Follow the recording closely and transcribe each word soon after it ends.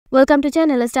Welcome to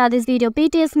channel. Let's start this video.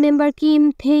 BTS member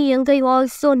Kim Taehyung,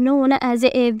 also known as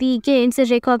AV, gains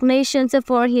recognition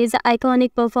for his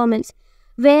iconic performance,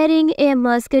 wearing a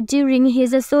mask during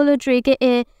his solo trick,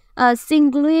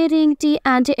 Singularity,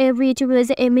 and which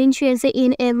was mentioned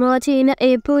in a Martin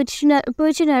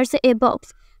Purchaner's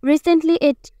box. Recently,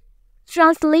 it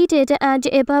translated and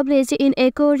published in a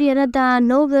Korean the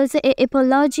novels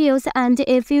epilogue and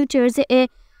futures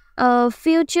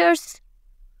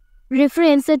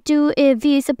reference to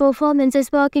AV's performance,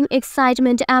 sparking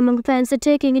excitement among fans.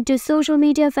 Taking to social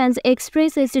media, fans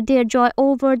expresses their joy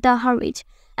over the courage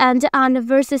and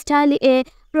versatile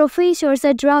professors,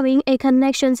 drawing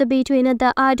connections between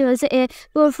the idol's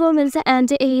performance and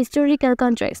a historical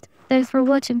context. Thanks for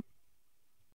watching.